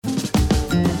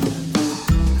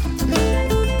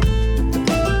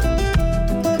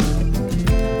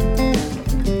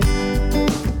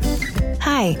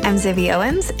I'm Zibby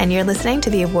Owens, and you're listening to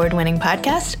the award-winning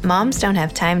podcast, Moms Don't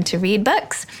Have Time to Read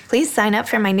Books. Please sign up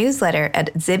for my newsletter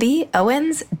at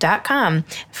zibbyowens.com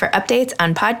for updates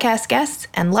on podcast guests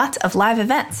and lots of live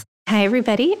events. Hi,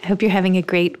 everybody. I hope you're having a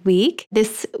great week.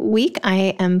 This week,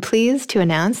 I am pleased to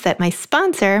announce that my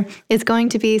sponsor is going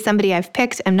to be somebody I've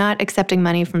picked. I'm not accepting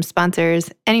money from sponsors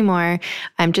anymore.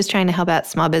 I'm just trying to help out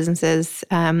small businesses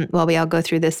while we all go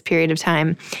through this period of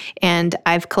time. And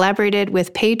I've collaborated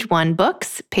with Page One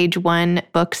Books,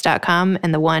 pageonebooks.com,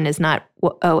 and the one is not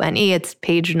O-N-E, it's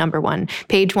page number one,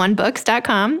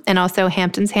 pageonebooks.com, and also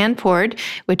Hampton's Hand Poured,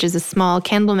 which is a small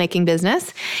candle making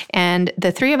business. And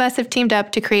the three of us have teamed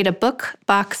up to create a book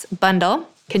box bundle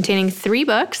containing 3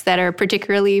 books that are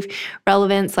particularly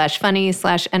relevant / funny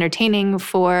 / entertaining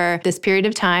for this period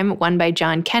of time. One by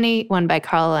John Kenny, one by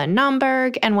Carla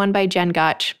Naumberg, and one by Jen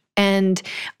Gotch. And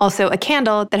also a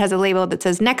candle that has a label that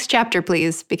says "Next Chapter,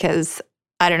 Please," because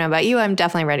I don't know about you, I'm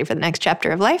definitely ready for the next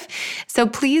chapter of life. So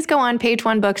please go on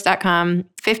pageonebooks.com.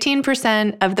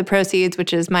 15% of the proceeds,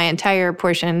 which is my entire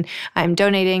portion, I'm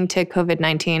donating to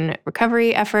COVID-19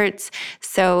 recovery efforts.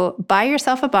 So buy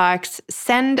yourself a box,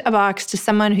 send a box to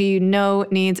someone who you know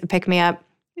needs a pick-me-up.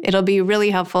 It'll be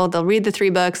really helpful. They'll read the 3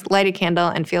 books, light a candle,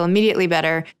 and feel immediately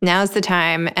better. Now's the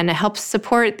time, and it helps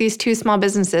support these 2 small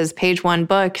businesses, Page One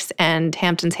Books and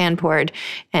Hampton's Hand Poured,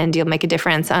 and you'll make a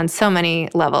difference on so many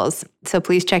levels. So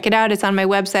please check it out. It's on my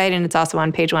website, and it's also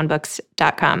on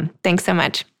pageonebooks.com. Thanks so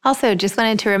much. Also, just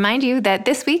wanted to remind you that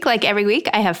this week, like every week,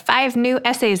 I have 5 new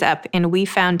essays up in We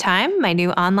Found Time, my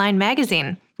new online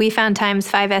magazine. We Found Time's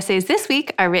 5 essays this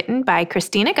week are written by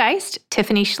Christina Geist,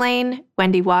 Tiffany Schlane,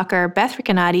 Wendy Walker, Beth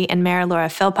Riccinati, and Mara Laura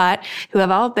Philpott, who have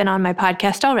all been on my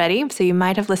podcast already, so you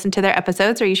might have listened to their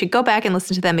episodes, or you should go back and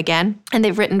listen to them again. And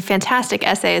they've written fantastic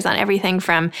essays on everything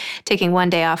from taking one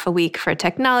day off a week for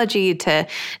technology to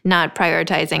not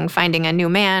prioritizing finding a new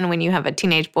man when you have a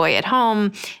teenage boy at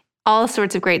home. All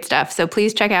sorts of great stuff. So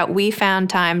please check out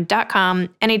wefoundtime.com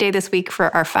any day this week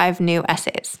for our 5 new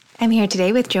essays. I'm here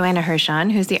today with Joanna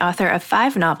Hershon, who's the author of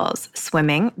 5 novels,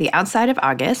 Swimming, The Outside of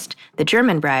August, The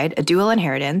German Bride, A Dual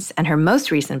Inheritance, and her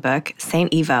most recent book,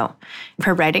 St. Ivo.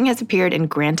 Her writing has appeared in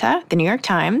Granta, The New York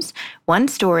Times, One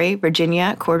Story,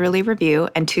 Virginia Quarterly Review,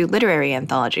 and 2 literary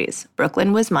anthologies,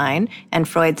 Brooklyn Was Mine and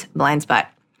Freud's Blind Spot.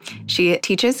 She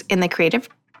teaches in the creative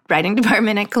writing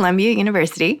department at Columbia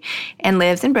University and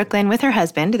lives in Brooklyn with her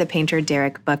husband, the painter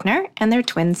Derek Buckner, and their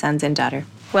twin sons and daughter.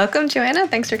 Welcome, Joanna.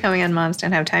 Thanks for coming on Moms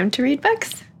Don't Have Time to Read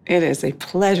Books. It is a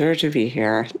pleasure to be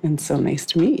here, and so nice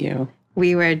to meet you.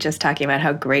 We were just talking about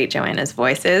how great Joanna's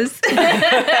voice is.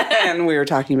 And we were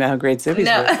talking about how great Zibby's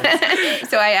voice is.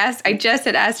 So I just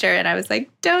had asked her, and I was like,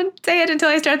 don't say it until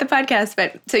I start the podcast.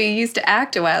 But so you used to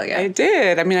act a while ago. I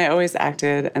did. I mean, I always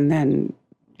acted, and then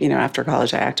after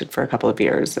college, I acted for a couple of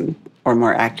years or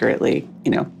more accurately,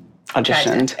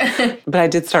 auditioned. But I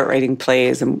did start writing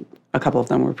plays, and a couple of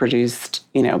them were produced,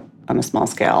 on a small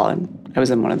scale, and I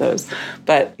was in one of those.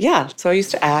 But yeah, so I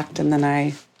used to act, and then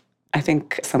I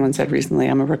think someone said recently,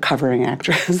 I'm a recovering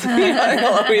actress.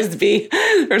 I'll always be.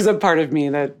 There's a part of me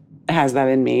that has that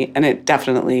in me, and it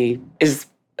definitely is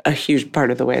a huge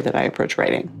part of the way that I approach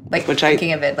writing. Like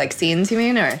thinking of it like scenes, you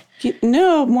mean, or?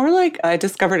 No, more like I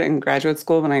discovered it in graduate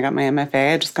school when I got my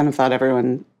MFA. I just kind of thought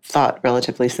everyone thought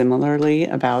relatively similarly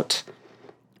about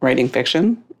writing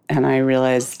fiction. And I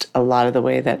realized a lot of the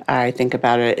way that I think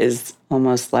about it is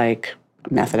almost like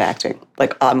method acting.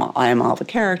 Like I'm all the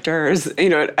characters.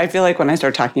 I feel like when I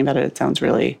start talking about it, it sounds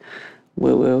really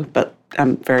woo-woo, but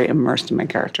I'm very immersed in my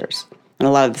characters. And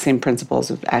a lot of the same principles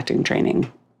of acting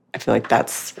training, I feel like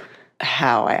that's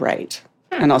how I write.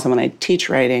 And also when I teach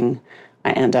writing,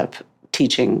 I end up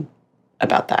teaching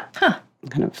about that.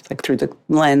 Kind of like through the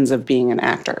lens of being an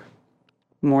actor.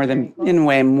 More than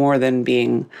you're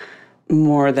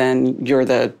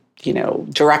the,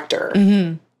 director.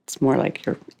 Mm-hmm. It's more like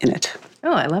you're in it.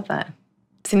 Oh, I love that.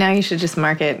 So now you should just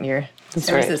market your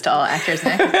services to all actors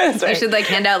now. That's right. You should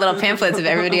hand out little pamphlets of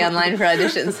everybody online for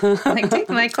auditions. Take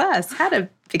my class, how to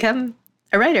become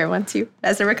a writer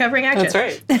as a recovering actress.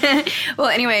 That's right. Well,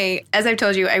 anyway, as I've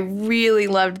told you, I really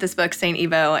loved this book, St.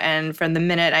 Ivo, and from the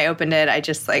minute I opened it, I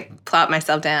just plopped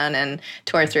myself down and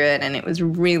tore through it, and it was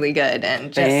really good.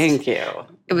 And thank you.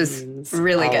 It was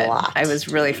really good. It was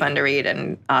really fun to read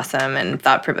and awesome and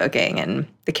thought-provoking, and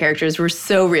the characters were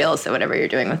so real. So whatever you're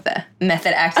doing with the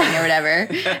method acting or whatever,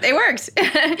 they worked.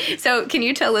 So can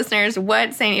you tell listeners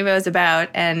what St. Ivo is about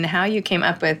and how you came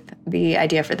up with the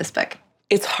idea for this book?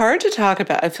 It's hard to talk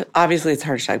about. Obviously, it's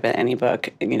hard to talk about any book,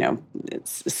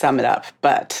 sum it up.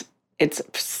 But it's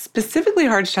specifically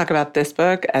hard to talk about this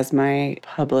book as my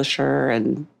publisher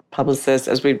and publicist,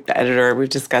 as the editor, we've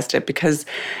discussed it because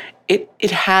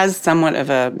it has somewhat of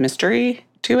a mystery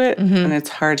to it, and it's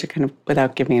hard to kind of,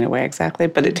 without giving it away exactly,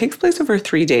 but it takes place over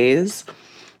 3 days,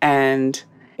 and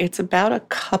it's about a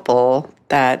couple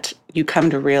that you come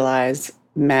to realize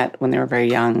met when they were very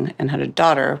young and had a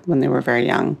daughter when they were very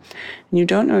young. And you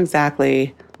don't know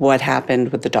exactly what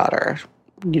happened with the daughter.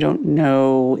 You don't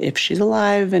know if she's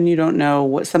alive, and you don't know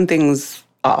what something's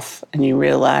off. And you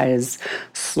realize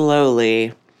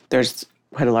slowly there's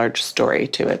quite a large story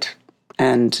to it.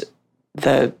 And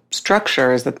the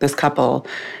structure is that this couple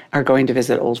are going to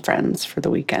visit old friends for the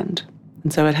weekend.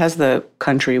 And so it has the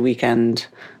country weekend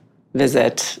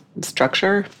visit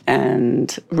structure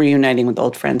and reuniting with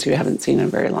old friends who you haven't seen in a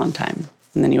very long time.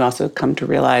 And then you also come to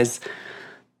realize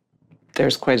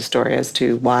there's quite a story as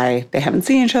to why they haven't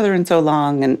seen each other in so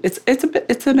long. And it's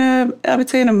I would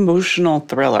say an emotional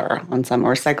thriller on some,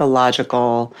 or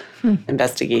psychological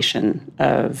investigation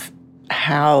of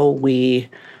how we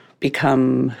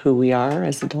become who we are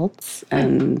as adults.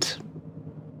 And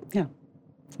yeah,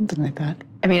 something like that.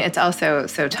 I mean, it's also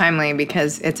so timely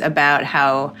because it's about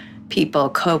how people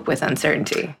cope with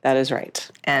uncertainty. That is right.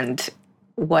 And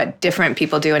what different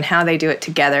people do and how they do it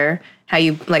together, how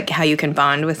you can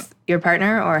bond with your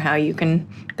partner, or how you can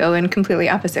go in completely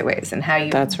opposite ways, and how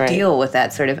you deal with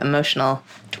that sort of emotional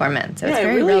torment. So it's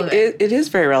very relevant. It is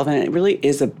very relevant. It really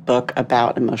is a book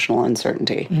about emotional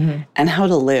uncertainty and how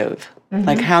to live.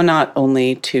 Like how not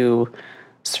only to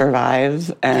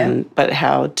survive, but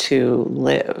how to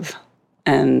live.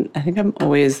 And I think I'm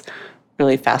always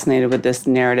really fascinated with this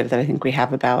narrative that I think we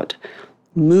have about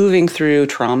moving through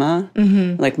trauma,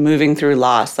 like moving through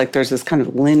loss. Like there's this kind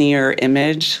of linear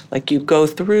image, like you go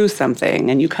through something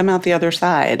and you come out the other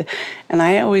side. And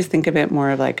I always think of it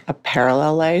more of like a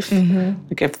parallel life.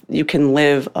 Like if you can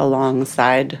live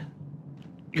alongside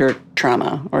your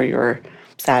trauma or your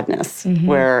sadness,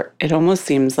 where it almost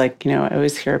seems like, I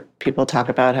always hear people talk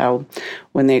about how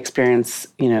when they experience,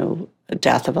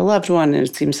 death of a loved one,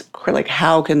 it seems like,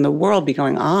 how can the world be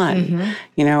going on?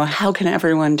 How can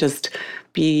everyone just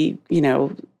be,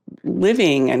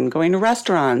 living and going to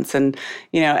restaurants and,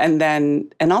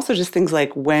 and also just things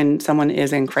like when someone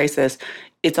is in crisis,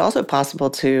 it's also possible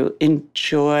to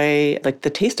enjoy like the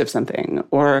taste of something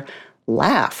or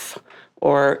laugh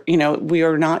or, we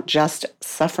are not just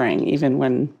suffering even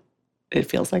when it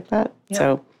feels like that. Yep.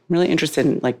 So I'm really interested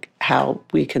in like how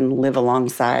we can live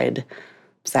alongside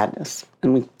sadness,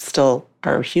 and we still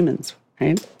are humans,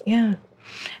 right? Yeah.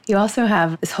 You also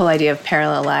have this whole idea of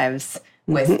parallel lives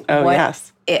with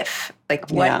if, like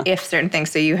what if certain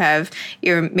things. So you have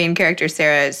your main character,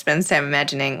 Sarah, spends time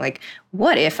imagining like,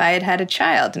 what if I had had a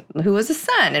child who was a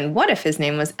son? And what if his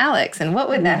name was Alex? And what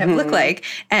would that have looked like?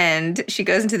 And she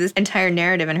goes into this entire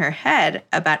narrative in her head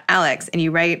about Alex. And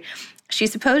you write, she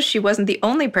supposed she wasn't the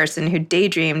only person who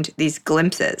daydreamed these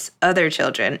glimpses, other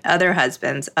children, other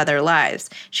husbands, other lives.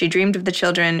 She dreamed of the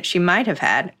children she might have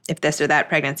had if this or that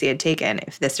pregnancy had taken,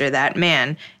 if this or that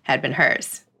man had been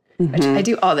hers. Which I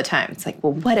do all the time. It's like,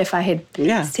 well, what if I had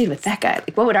stayed with that guy?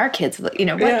 Like, what would our kids look?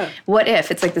 What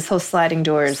if? It's like this whole sliding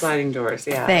doors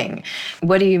thing.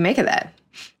 What do you make of that?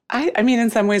 I mean, in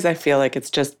some ways, I feel like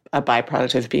it's just a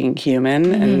byproduct of being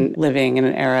human and living in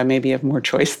an era maybe of more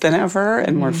choice than ever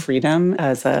and more freedom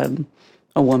as a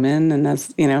woman and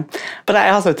as, But I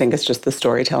also think it's just the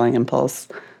storytelling impulse.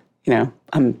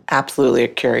 I'm absolutely a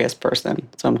curious person.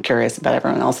 So I'm curious about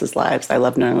everyone else's lives. I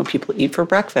love knowing what people eat for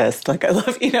breakfast. Like I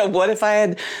love, what if I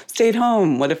had stayed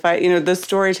home? What if I, the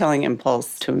storytelling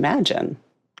impulse to imagine,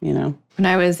 When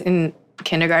I was in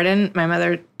kindergarten, my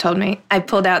mother told me, I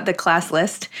pulled out the class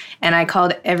list and I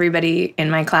called everybody in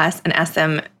my class and asked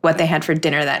them what they had for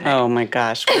dinner that night. Oh my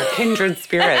gosh, we're kindred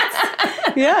spirits.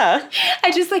 Yeah.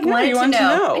 I just wanted to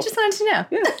know. I just wanted to know.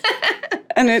 Yeah.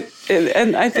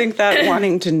 And I think that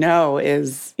wanting to know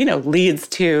is, leads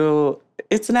to,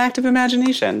 it's an act of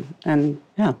imagination. And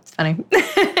yeah. It's funny.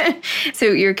 So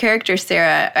your character,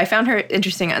 Sarah, I found her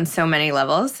interesting on so many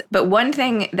levels. But one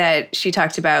thing that she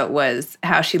talked about was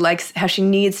how she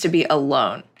needs to be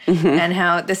alone. And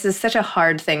how this is such a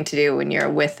hard thing to do when you're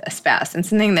with a spouse. And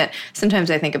something that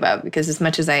sometimes I think about, because as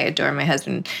much as I adore my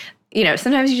husband,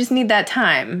 sometimes you just need that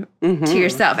time to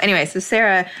yourself. Anyway, so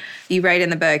Sarah, you write in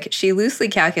the book, she loosely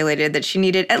calculated that she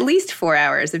needed at least 4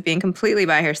 hours of being completely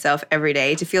by herself every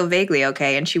day to feel vaguely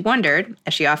okay. And she wondered,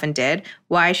 as she often did,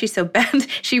 why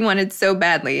she wanted so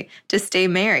badly to stay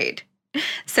married.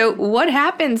 So what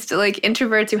happens to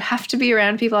introverts who have to be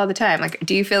around people all the time?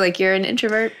 Do you feel like you're an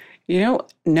introvert?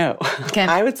 No. Okay.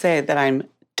 I would say that I'm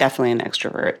definitely an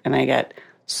extrovert, and I get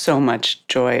so much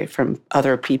joy from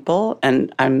other people,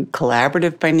 and I'm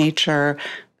collaborative by nature,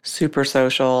 super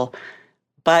social.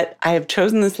 But I have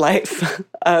chosen this life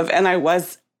and I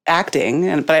was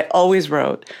acting, but I always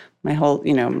wrote my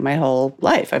whole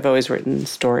life. I've always written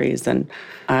stories, and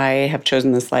I have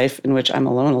chosen this life in which I'm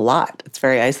alone a lot. It's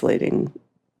very isolating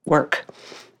work.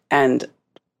 And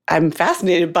I'm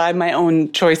fascinated by my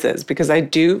own choices because I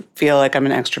do feel like I'm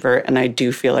an extrovert, and I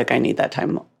do feel like I need that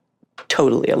time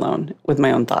totally alone with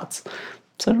my own thoughts.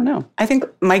 So I don't know. I think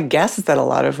my guess is that a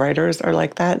lot of writers are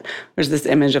like that. There's this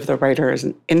image of the writer as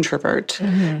an introvert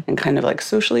and kind of like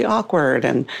socially awkward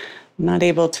and not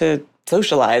able to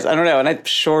socialize. I don't know. And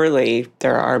surely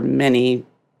there are many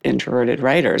introverted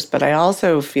writers, but I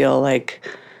also feel like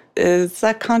it's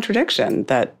that contradiction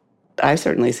that I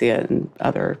certainly see it in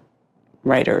other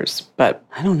writers. But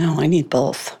I don't know. I need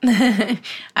both.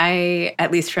 I,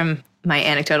 at least from my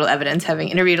anecdotal evidence, having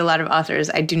interviewed a lot of authors,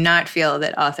 I do not feel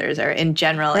that authors are in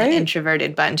general an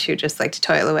introverted bunch who just like to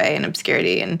toil away in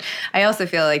obscurity. And I also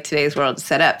feel like today's world is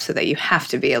set up so that you have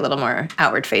to be a little more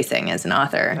outward facing as an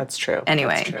author. That's true.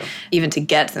 Anyway, That's true. Even to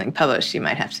get something published, you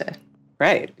might have to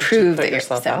Put prove that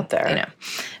yourself out there. You know,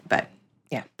 but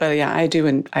yeah. But yeah, I do,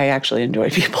 and I actually enjoy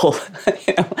people.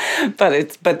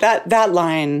 But that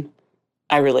line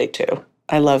I relate to.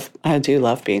 I do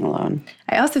love being alone.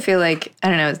 I also feel like, I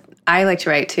don't know, I like to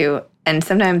write too, and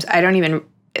sometimes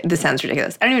this sounds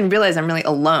ridiculous, I don't even realize I'm really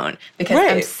alone because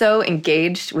I'm so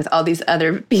engaged with all these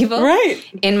other people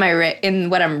in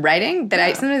what I'm writing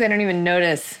that sometimes I don't even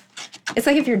notice. It's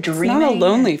like if you're dreaming. It's not a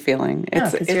lonely feeling.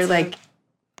 It's you're like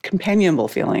companionable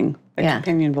feeling,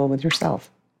 companionable with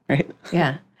yourself, right?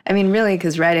 Yeah. I mean, really,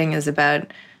 because writing is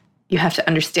about, you have to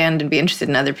understand and be interested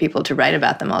in other people to write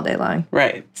about them all day long.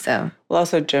 Right. So. Well,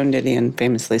 also, Joan Didion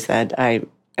famously said,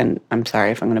 and I'm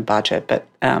sorry if I'm going to botch it, but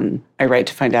I write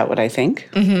to find out what I think.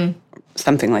 Mm-hmm.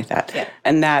 Something like that. Yeah.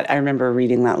 And that, I remember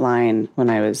reading that line when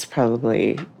I was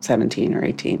probably 17 or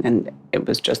 18, and it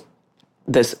was just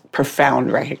this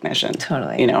profound recognition.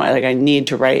 Totally. You know, I need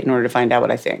to write in order to find out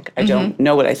what I think. I don't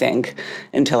know what I think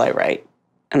until I write.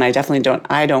 And I definitely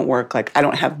don't work like, I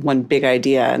don't have one big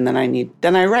idea and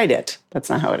then I write it. That's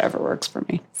not how it ever works for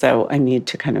me. So I need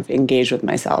to kind of engage with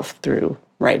myself through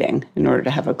writing in order to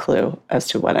have a clue as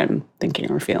to what I'm thinking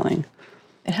or feeling.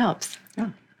 It helps.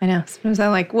 Yeah. I know. Sometimes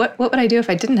I'm like, what would I do if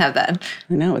I didn't have that?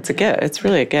 I know. It's a gift. It's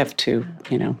really a gift to,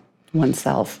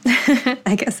 oneself.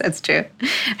 I guess that's true.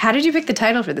 How did you pick the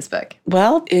title for this book?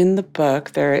 Well, in the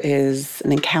book, there is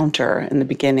an encounter in the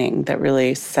beginning that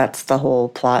really sets the whole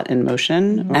plot in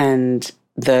motion. Mm-hmm. And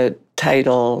the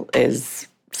title has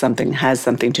something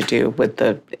to do with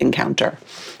the encounter.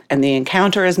 And the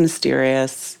encounter is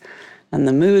mysterious, and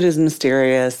the mood is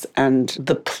mysterious, and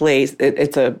the place,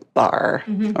 it's a bar,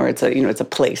 or it's a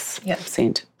place,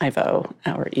 St. IVO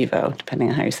or Evo, depending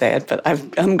on how you say it, but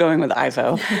I'm going with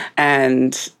IVO.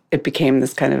 And it became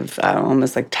this kind of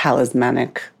almost like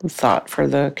talismanic thought for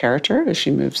the character as she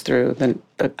moves through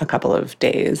a couple of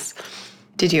days.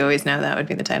 Did you always know that would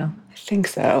be the title? I think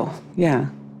so, yeah.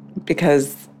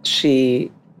 Because she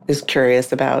is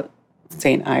curious about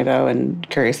St. IVO and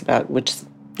curious about which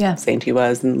saint he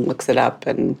was, and looks it up,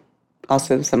 and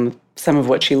also some of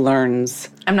what she learns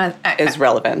is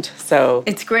relevant. So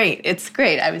it's great.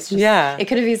 I was just it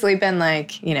could have easily been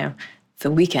like,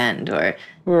 The Weekend or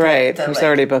There's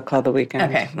already a book called The Weekend.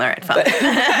 Okay, all right, fine.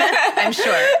 I'm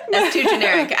sure that's too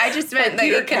generic. I just meant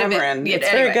like it could have been.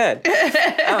 It's very good.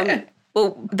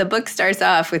 Well, the book starts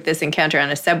off with this encounter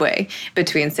on a subway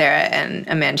between Sarah and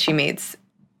a man she meets,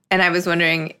 and I was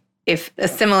wondering if a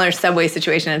similar subway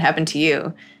situation had happened to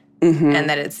you, and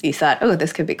that you thought, oh,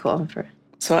 this could be cool.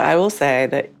 So I will say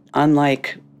that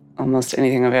unlike almost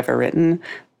anything I've ever written,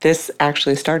 this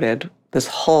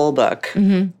whole book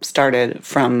started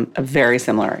from a very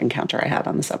similar encounter I had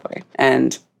on the subway.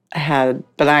 And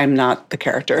but I'm not the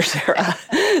character, Sarah.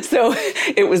 So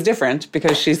it was different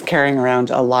because she's carrying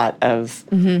around a lot that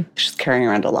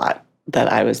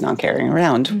I was not carrying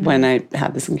around when I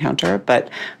had this encounter.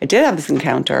 But I did have this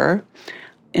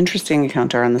interesting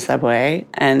encounter on the subway.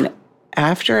 And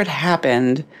after it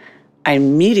happened, I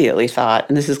immediately thought,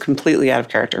 and this is completely out of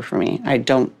character for me, I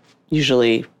don't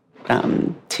usually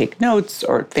take notes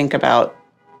or I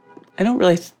don't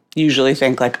really usually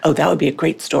think like, oh, that would be a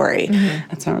great story.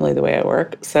 That's not really the way I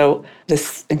work. So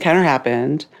this encounter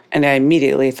happened, and I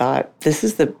immediately thought, this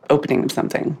is the opening of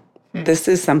something. This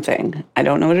is something. I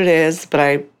don't know what it is, but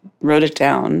I wrote it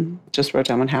down, just wrote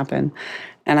down what happened.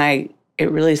 And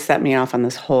it really set me off on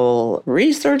this whole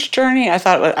research journey. I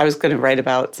thought I was going to write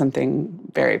about something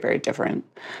very, very different,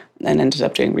 and ended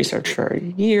up doing research for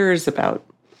years about...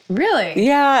 Really?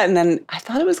 Yeah, and then I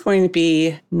thought it was going to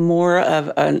be more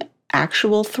of an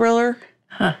actual thriller.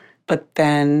 But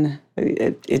then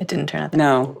It didn't turn out that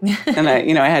no. And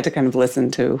I had to kind of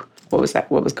listen to what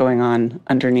was going on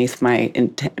underneath I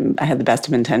had the best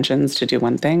of intentions to do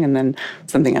one thing, and then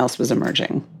something else was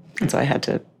emerging. And so I had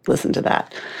to listen to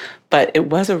that. But it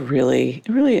was a really,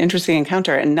 really interesting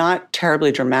encounter, and not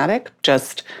terribly dramatic,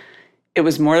 just it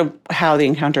was more how the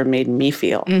encounter made me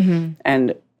feel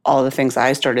and all the things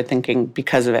I started thinking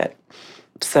because of it.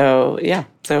 So, yeah.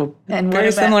 So, and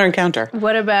very similar encounter.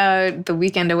 What about the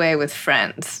weekend away with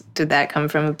friends? Did that come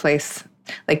from a place,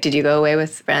 like, did you go away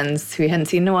with friends who you hadn't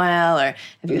seen in a while? Or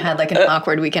have you had, like, an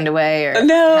awkward weekend away? Or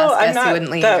no, house guests you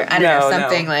wouldn't leave? Or, I don't know,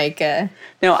 something like...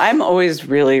 No, I'm always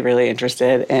really, really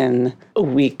interested in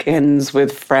weekends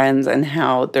with friends and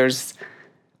how there's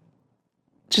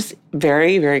just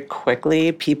very, very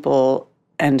quickly people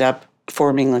end up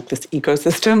forming like this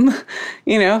ecosystem.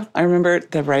 I remember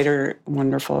the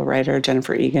wonderful writer,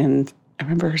 Jennifer Egan, I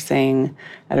remember her saying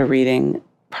at a reading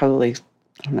probably,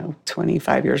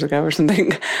 25 years ago or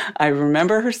something, I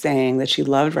remember her saying that she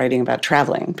loved writing about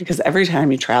traveling because every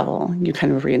time you travel, you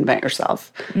kind of reinvent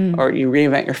yourself or you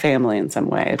reinvent your family in some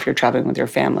way. If you're traveling with your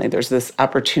family, there's this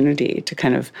opportunity to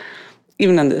kind of,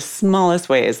 even in the smallest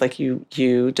ways, like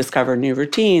you discover new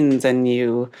routines and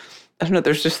I don't know,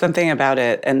 there's just something about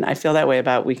it. And I feel that way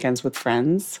about weekends with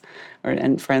friends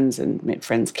and friends and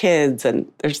friends' kids.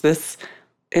 And there's this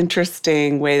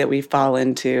interesting way that we fall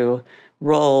into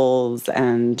roles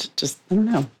and just, I don't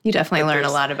know. You definitely learn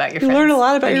a lot about your friends. You learn a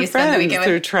lot about your friends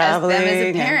through traveling. Them as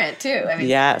a parent, too.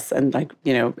 Yes. And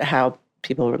how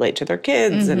people relate to their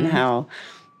kids and how,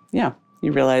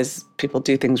 you realize people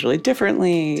do things really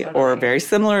differently or very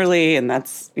similarly. And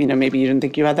that's, maybe you didn't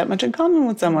think you had that much in common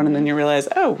with someone. And then you realize,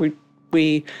 oh,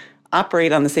 we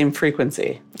operate on the same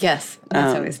frequency. Yes,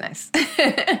 that's always nice.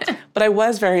 But I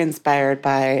was very inspired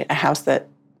by a house that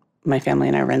my family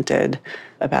and I rented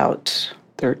about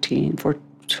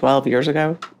 12 years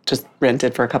ago, just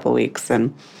rented for a couple of weeks.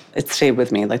 And it stayed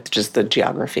with me, like just the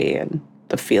geography and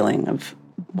the feeling of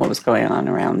what was going on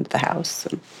around the house.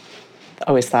 And I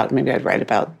always thought maybe I'd write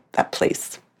about that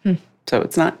place. So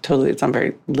it's not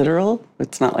very literal.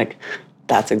 It's not like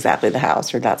that's exactly the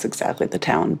house or that's exactly the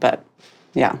town, but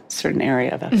yeah, a certain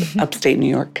area of upstate New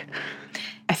York.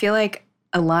 I feel like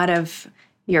a lot of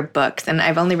your books, and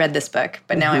I've only read this book,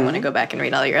 but now I want to go back and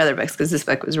read all your other books because this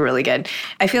book was really good.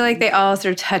 I feel like they all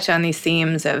sort of touch on these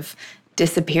themes of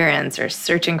disappearance or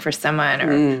searching for someone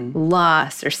or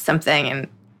loss or something. And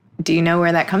do you know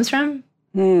where that comes from?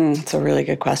 It's a really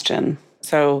good question.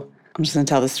 So I'm just going to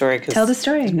tell the story. Tell the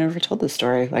story. I've never told the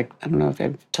story. I don't know if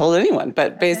I've told anyone,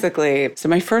 but basically, so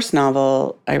my first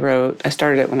novel I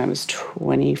started it when I was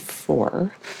 23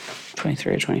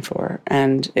 or 24.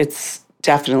 And it's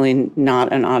definitely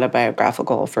not an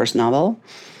autobiographical first novel,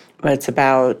 but it's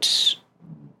about,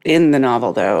 in the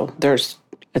novel though,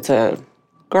 it's a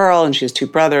girl and she has two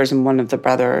brothers, and one of the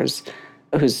brothers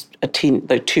who's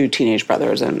two teenage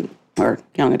brothers or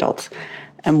young adults,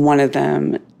 and one of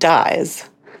them dies.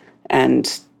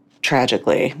 And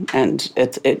tragically, and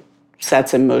it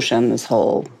sets in motion this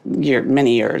whole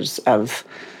many years of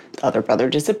the other brother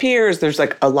disappears. There's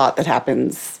like a lot that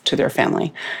happens to their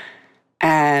family.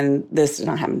 And this did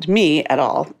not happen to me at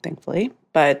all, thankfully.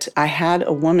 But I had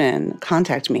a woman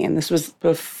contact me, and this was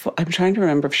before, I'm trying to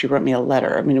remember if she wrote me a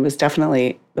letter. It was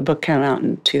definitely, the book came out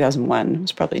in 2001. It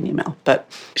was probably an email. But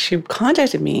she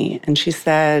contacted me, and she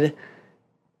said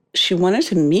she wanted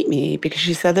to meet me because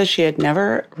she said that she had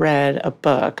never read a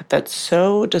book that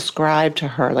so described to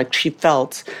her, like she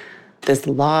felt this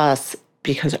loss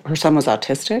because her son was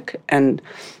autistic. And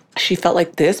she felt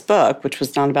like this book, which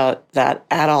was not about that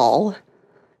at all,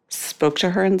 spoke to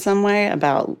her in some way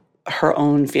about her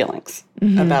own feelings,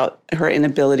 about her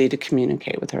inability to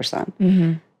communicate with her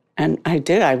son. And I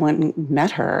did. I went and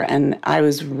met her, and I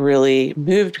was really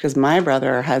moved because my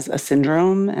brother has a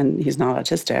syndrome, and he's not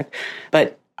autistic,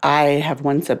 but I have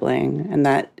one sibling,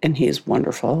 and he's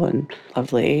wonderful and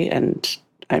lovely, and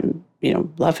I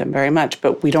love him very much.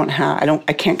 But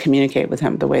I can't communicate with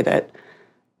him the way that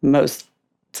most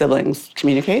siblings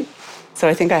communicate. So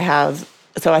I think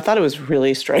so I thought it was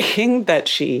really striking that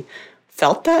she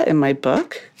felt that in my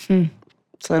book. So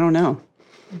I don't know.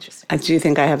 Interesting. I do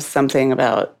think I have something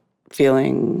about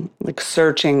feeling like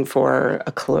searching for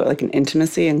like an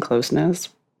intimacy and closeness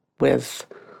with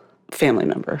a family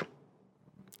member.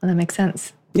 Well, that makes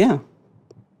sense. Yeah.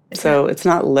 So it's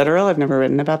not literal. I've never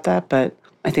written about that, but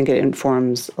I think it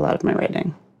informs a lot of my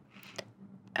writing.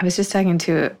 I was just talking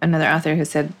to another author who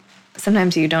said,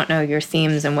 sometimes you don't know your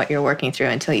themes and what you're working through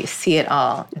until you see it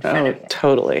all in front of you.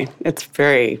 Totally. It's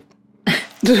very,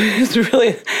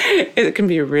 it can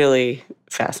be really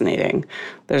fascinating.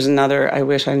 There's another, I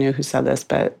wish I knew who said this,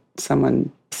 but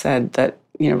someone said that,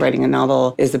 writing a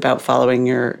novel is about following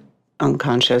your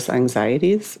unconscious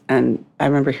anxieties. And I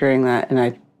remember hearing that, and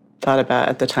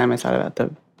at the time I thought about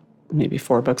the maybe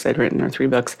 4 books I'd written or 3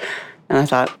 books. And I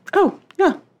thought, oh,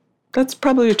 yeah, that's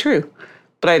probably true.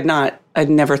 But I'd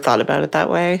never thought about it that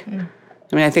way. Mm.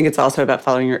 I mean, I think it's also about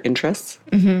following your interests,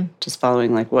 just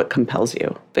following like what compels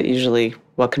you. But usually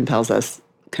what compels us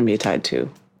can be tied to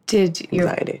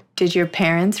anxiety. Did your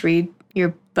parents read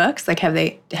your books? Like, have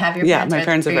your parents Yeah, my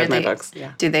parents have read my books.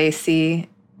 Yeah. Do they see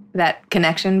that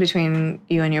connection between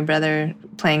you and your brother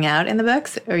playing out in the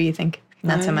books? Or you think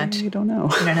not so much? I don't know.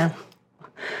 You don't know?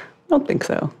 I don't think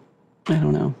so. I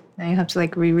don't know. Now you have to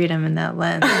like reread them in that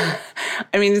lens.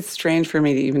 I mean, it's strange for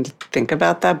me to even think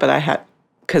about that, but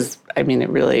because I mean, it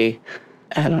really,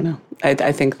 I don't know.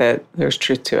 I think that there's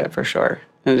truth to it for sure.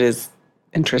 And it is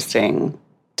interesting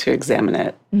to examine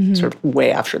it sort of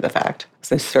way after the fact.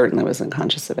 Because I certainly wasn't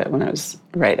conscious of it when I was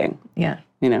writing. Yeah.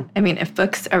 I mean, if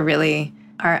books are really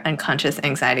our unconscious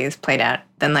anxieties played out,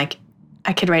 then like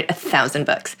I could write 1,000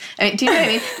 books. I mean, do you know what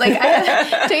I mean?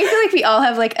 Like, don't you feel like we all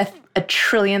have like a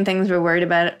trillion things we're worried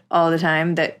about all the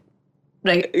time that,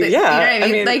 like, yeah, you know what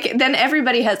I mean? Like, then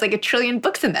everybody has like 1 trillion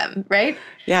books in them, right?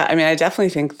 Yeah, I mean, I definitely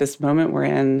think this moment we're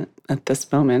in at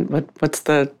this moment, what's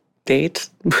the date?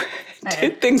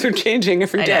 Things are changing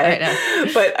every day. I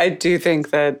know. But I do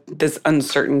think that this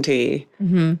uncertainty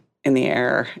in the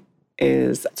air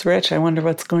it's rich. I wonder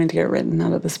what's going to get written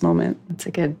out of this moment. That's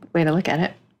a good way to look at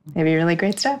it. Maybe really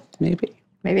great stuff. Maybe.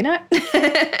 Maybe not.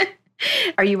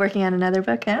 Are you working on another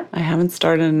book now? I haven't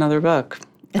started another book.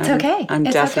 It's okay. I'm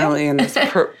definitely in this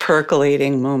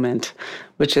percolating moment,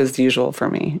 which is usual for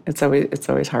me. It's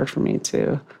always hard for me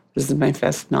to. This is my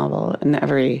 5th novel, and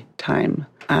every time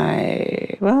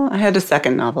I had a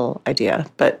second novel idea,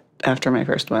 but after my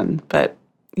first one, but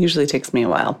usually takes me a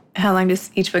while. How long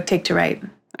does each book take to write?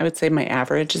 I would say my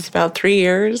average is about 3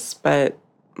 years, but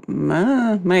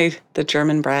The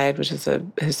German Bride, which is a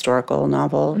historical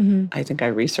novel, I think I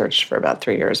researched for about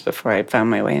 3 years before I found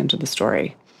my way into the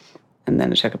story. And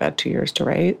then it took about 2 years to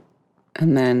write.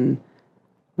 And then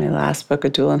my last book, A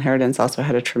Dual Inheritance, also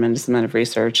had a tremendous amount of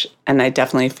research. And I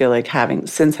definitely feel like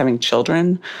since having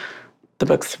children, the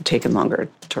books have taken longer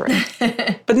to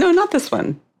write. But no, not this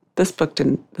one. This book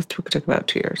took about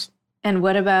 2 years. And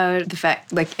what about the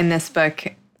fact, like in this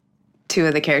book, 2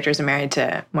 of the characters are married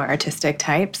to more artistic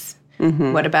types?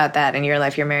 What about that in your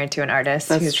life? You're married to an artist.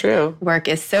 That's true. Work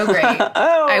is so great.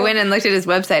 I went and looked at his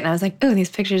website and I was like, oh,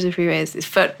 these pictures of freeways, these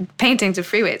paintings of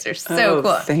freeways are so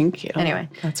cool. Thank you. Anyway.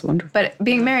 That's wonderful. But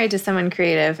being married to someone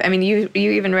creative, I mean, you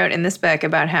even wrote in this book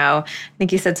about how, I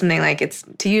think you said something like, it's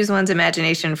to use one's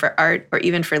imagination for art or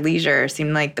even for leisure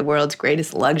seemed like the world's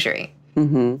greatest luxury.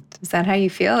 Is that how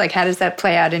you feel? Like, how does that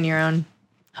play out in your own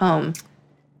home?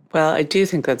 Well, I do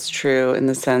think that's true in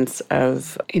the sense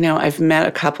of, I've met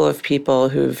a couple of people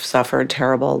who've suffered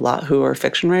who are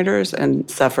fiction writers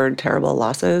and suffered terrible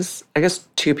losses. I guess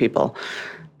 2 people.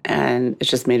 And it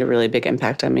just made a really big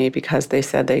impact on me because they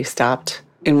said they stopped.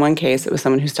 In one case, it was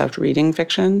someone who stopped reading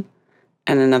fiction.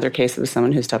 And in another case, it was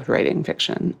someone who stopped writing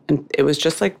fiction. And it was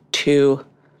just like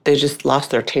they just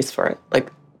lost their taste for it.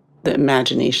 Like the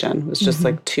imagination was just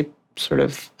like too sort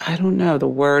of, I don't know the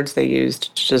words they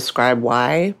used to describe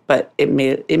why, but it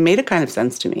made a kind of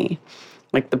sense to me.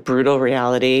 Like the brutal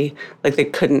reality, like they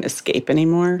couldn't escape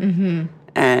anymore.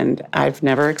 And I've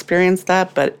never experienced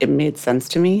that, but it made sense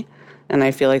to me. And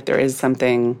I feel like there is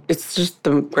something, it's just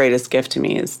the greatest gift to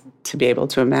me is to be able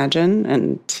to imagine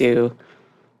and to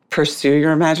pursue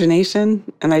your imagination.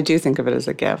 And I do think of it as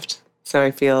a gift. So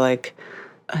I feel like,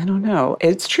 I don't know,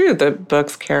 it's true. The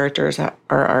book's characters are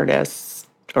artists.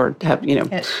 Or have,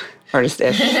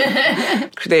 artist-ish.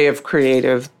 They have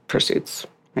creative pursuits,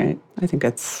 right?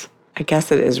 I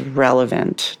guess it is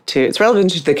relevant to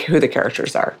who the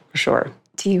characters are, for sure.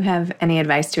 Do you have any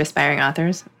advice to aspiring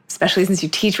authors, especially since you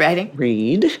teach writing?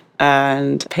 Read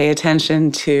and pay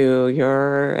attention to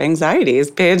your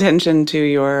anxieties. Pay attention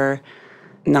to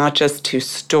not just to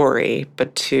story,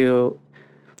 but to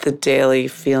the daily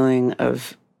feeling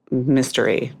of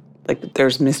mystery. Like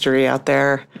there's mystery out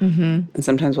there. And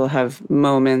sometimes we'll have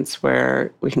moments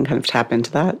where we can kind of tap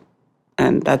into that.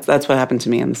 And that's what happened to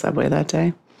me on the subway that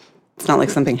day. It's not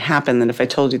like something happened that if I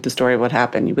told you the story of what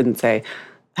happened, you wouldn't say,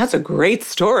 that's a great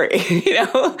story.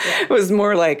 It was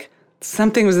more like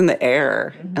something was in the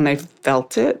air and I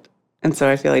felt it. And so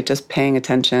I feel like just paying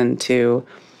attention to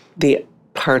the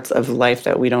parts of life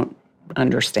that we don't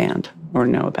understand or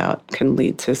know about can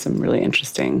lead to some really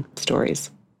interesting stories.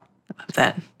 Love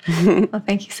that. Well,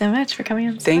 thank you so much for coming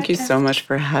on. Thank you so much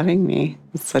for having me.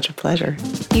 It's such a pleasure.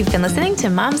 You've been listening to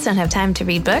Moms Don't Have Time to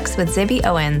Read Books with Zibby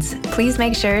Owens. Please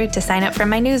make sure to sign up for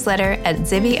my newsletter at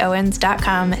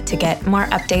zibbyowens.com to get more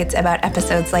updates about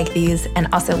episodes like these and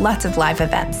also lots of live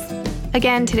events.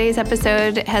 Again, today's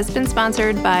episode has been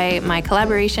sponsored by my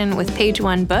collaboration with Page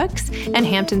One Books and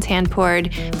Hampton's Hand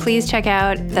Poured. Please check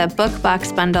out the book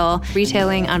box bundle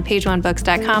retailing on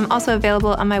pageonebooks.com, also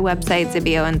available on my website,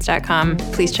 zibbyowens.com.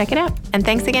 Please check it out. And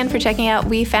thanks again for checking out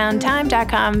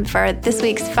wefoundtime.com for this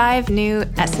week's 5 new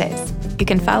essays. You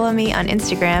can follow me on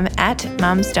Instagram at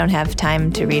Moms Don't Have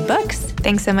Time to Read Books.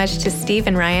 Thanks so much to Steve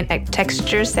and Ryan at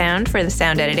Texture Sound for the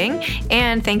sound editing.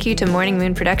 And thank you to Morning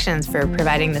Moon Productions for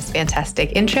providing this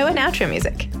fantastic intro and outro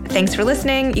music. Thanks for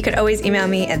listening. You could always email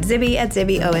me at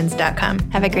zibby@zibbyowens.com.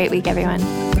 Have a great week,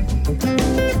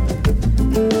 everyone.